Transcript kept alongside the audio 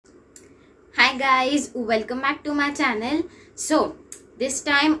Hi guys, welcome back to my channel. So this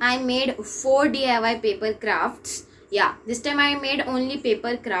time I made 4 DIY paper crafts. Yeah, this time I made only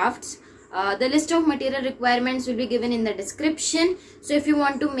paper crafts. The list of material requirements will be given in the description. So if you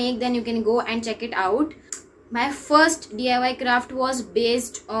want to make, then you can go and check it out. My first DIY craft was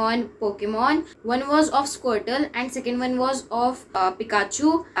based on Pokemon. One was of Squirtle and second one was of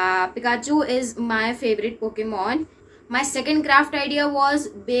Pikachu. Pikachu is my favorite Pokemon. My second craft idea was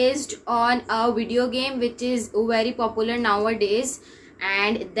based on a video game which is very popular nowadays,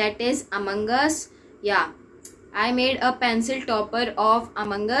 and that is Among Us. Yeah, I made a pencil topper of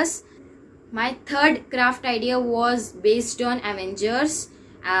Among Us. My third craft idea was based on Avengers.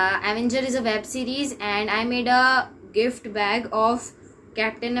 Avenger is a web series, and I made a gift bag of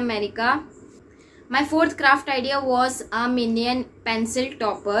Captain America. My fourth craft idea was a Minion pencil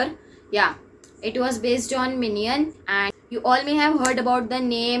topper. Yeah, it was based on Minion, and you all may have heard about the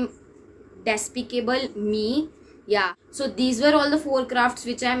name Despicable Me. Yeah, so these were all the 4 crafts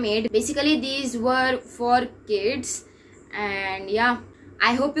which I made. Basically these were for kids, and yeah,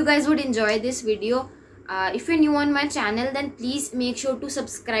 I hope you guys would enjoy this video. If you're new on my channel, then please make sure to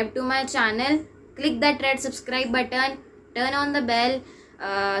subscribe to my channel. Click that red subscribe button, turn on the bell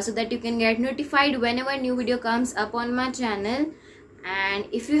so that you can get notified whenever new video comes up on my channel. And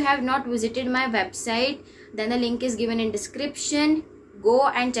if you have not visited my website, then the link is given in description. Go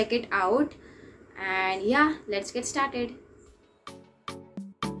and check it out. And yeah, let's get started.